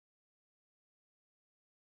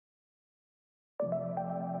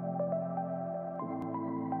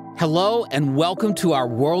Hello and welcome to our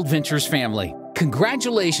WorldVentures family.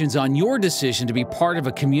 Congratulations on your decision to be part of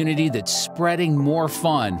a community that's spreading more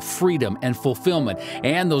fun, freedom, and fulfillment,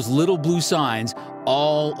 and those little blue signs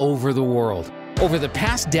all over the world. Over the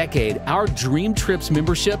past decade, our Dream Trips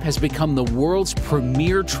membership has become the world's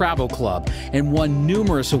premier travel club and won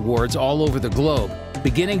numerous awards all over the globe.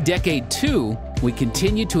 Beginning Decade 2, we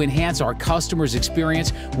continue to enhance our customers'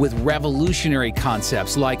 experience with revolutionary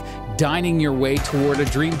concepts like dining your way toward a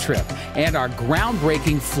dream trip and our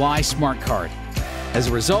groundbreaking Fly Smart Card. As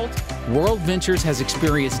a result, WorldVentures has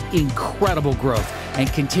experienced incredible growth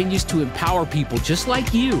and continues to empower people just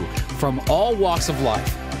like you from all walks of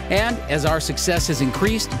life. And as our success has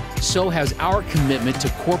increased, so has our commitment to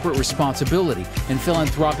corporate responsibility and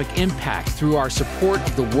philanthropic impact through our support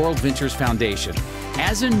of the WorldVentures Foundation.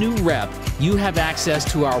 As a new rep, you have access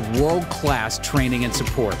to our world-class training and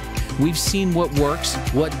support. We've seen what works,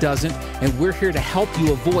 what doesn't, and we're here to help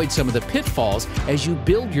you avoid some of the pitfalls as you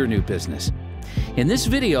build your new business. In this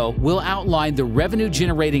video, we'll outline the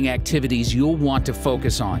revenue-generating activities you'll want to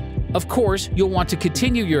focus on. Of course, you'll want to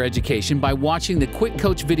continue your education by watching the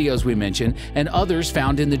QuickCoach videos we mentioned and others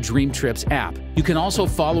found in the Dream Trips app. You can also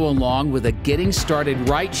follow along with a Getting Started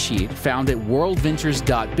Right sheet found at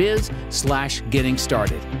worldventures.biz/getting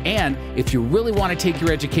started. And if you really want to take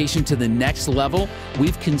your education to the next level,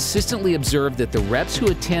 we've consistently observed that the reps who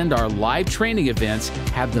attend our live training events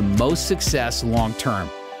have the most success long-term.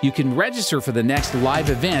 You can register for the next live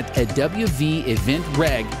event at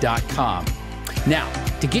wveventreg.com. Now,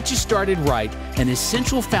 to get you started right, an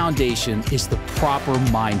essential foundation is the proper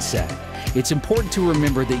mindset. It's important to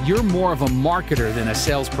remember that you're more of a marketer than a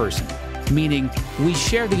salesperson, meaning we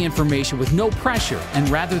share the information with no pressure, and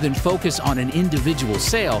rather than focus on an individual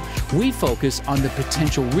sale, we focus on the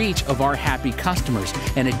potential reach of our happy customers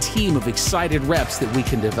and a team of excited reps that we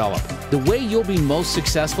can develop. The way you'll be most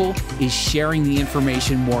successful is sharing the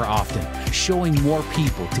information more often. Showing more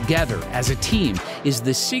people together as a team is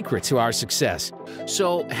the secret to our success.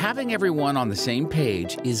 So having everyone on the same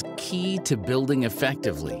page is key to building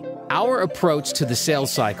effectively. Our approach to the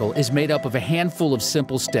sales cycle is made up of a handful of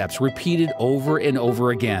simple steps repeated over and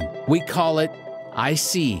over again. We call it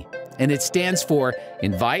IC, and it stands for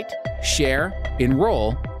Invite, Share,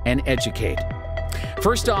 Enroll, and Educate.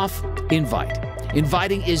 First off, invite.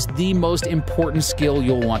 Inviting is the most important skill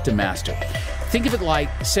you'll want to master. Think of it like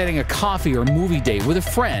setting a coffee or movie date with a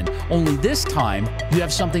friend, only this time you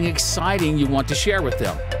have something exciting you want to share with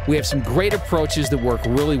them. We have some great approaches that work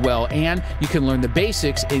really well, and you can learn the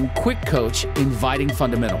basics in QuickCoach Inviting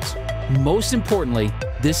Fundamentals. Most importantly,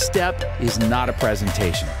 this step is not a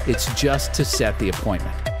presentation. It's just to set the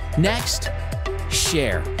appointment. Next,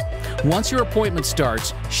 share. Once your appointment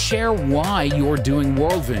starts, share why you're doing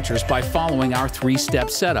WorldVentures by following our 3-step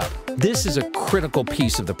setup. This is a critical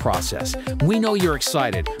piece of the process. We know you're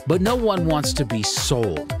excited, but no one wants to be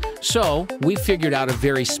sold. So we figured out a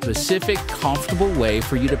very specific, comfortable way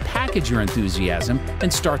for you to package your enthusiasm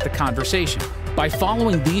and start the conversation. By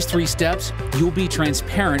following these 3 steps, you'll be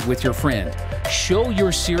transparent with your friend. Show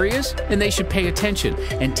you're serious and they should pay attention,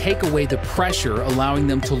 and take away the pressure, allowing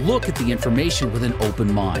them to look at the information with an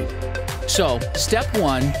open mind. So, step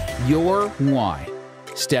 1, your why.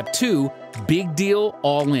 Step 2, big deal,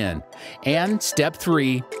 all in. And step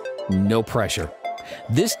 3, no pressure.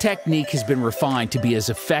 This technique has been refined to be as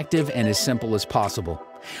effective and as simple as possible.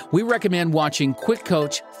 We recommend watching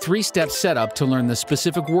QuickCoach 3-step setup to learn the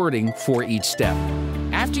specific wording for each step.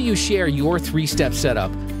 After you share your 3-step setup,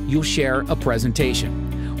 you'll share a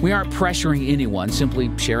presentation. We aren't pressuring anyone, simply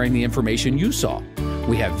sharing the information you saw.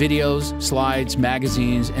 We have videos, slides,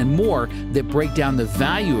 magazines, and more that break down the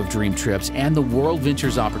value of Dream Trips and the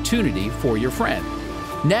WorldVentures opportunity for your friend.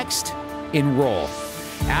 Next, enroll.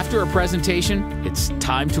 After a presentation, it's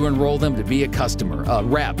time to enroll them to be a customer, a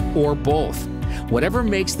rep, or both. Whatever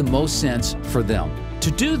makes the most sense for them. To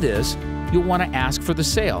do this, you'll want to ask for the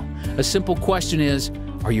sale. A simple question is,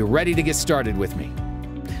 are you ready to get started with me?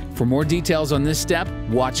 For more details on this step,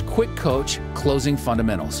 watch QuickCoach Closing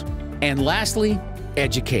Fundamentals. And lastly,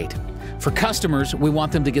 educate. For customers, we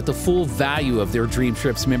want them to get the full value of their Dream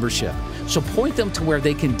Trips membership. So point them to where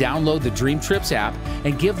they can download the Dream Trips app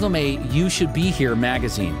and give them a You Should Be Here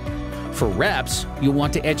magazine. For reps, you'll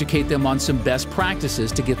want to educate them on some best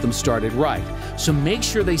practices to get them started right. So make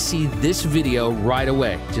sure they see this video right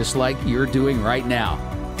away, just like you're doing right now.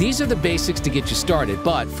 These are the basics to get you started,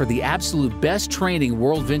 but for the absolute best training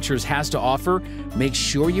WorldVentures has to offer, make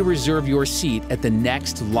sure you reserve your seat at the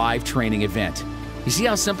next live training event. You see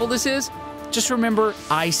how simple this is? Just remember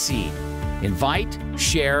IC. Invite,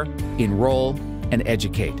 share, enroll, and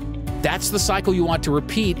educate. That's the cycle you want to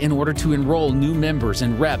repeat in order to enroll new members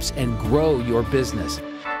and reps and grow your business.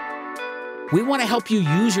 We want to help you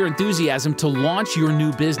use your enthusiasm to launch your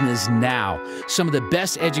new business now. Some of the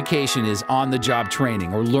best education is on-the-job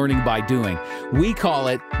training or learning by doing. We call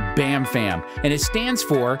it BAM Fam, and it stands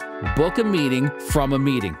for Book a Meeting from a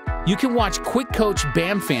Meeting. You can watch QuickCoach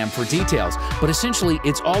BAM Fam for details, but essentially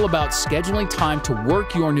it's all about scheduling time to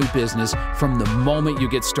work your new business from the moment you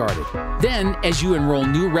get started. Then, as you enroll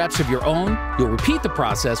new reps of your own, you'll repeat the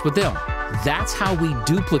process with them. That's how we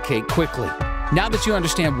duplicate quickly. Now that you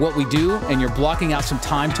understand what we do and you're blocking out some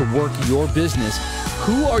time to work your business,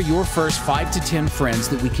 who are your first 5 to 10 friends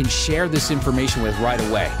that we can share this information with right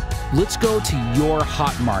away? Let's go to your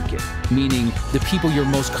hot market, meaning the people you're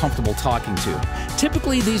most comfortable talking to.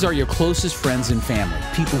 Typically, these are your closest friends and family,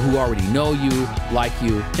 people who already know you, like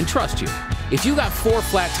you, and trust you. If you got 4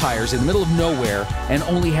 flat tires in the middle of nowhere and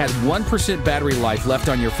only had 1% battery life left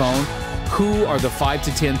on your phone, who are the 5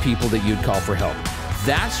 to 10 people that you'd call for help?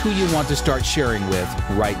 That's who you want to start sharing with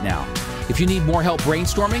right now. If you need more help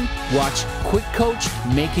brainstorming, watch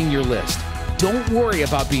QuickCoach Making Your List. Don't worry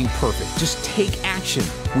about being perfect. Just take action.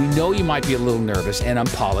 We know you might be a little nervous and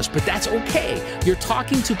unpolished, but that's okay. You're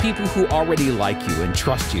talking to people who already like you and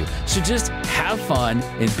trust you. So just have fun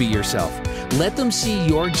and be yourself. Let them see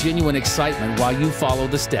your genuine excitement while you follow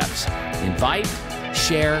the steps. Invite,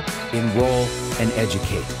 share, enroll, and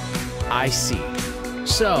educate. I see.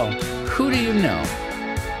 So, who do you know?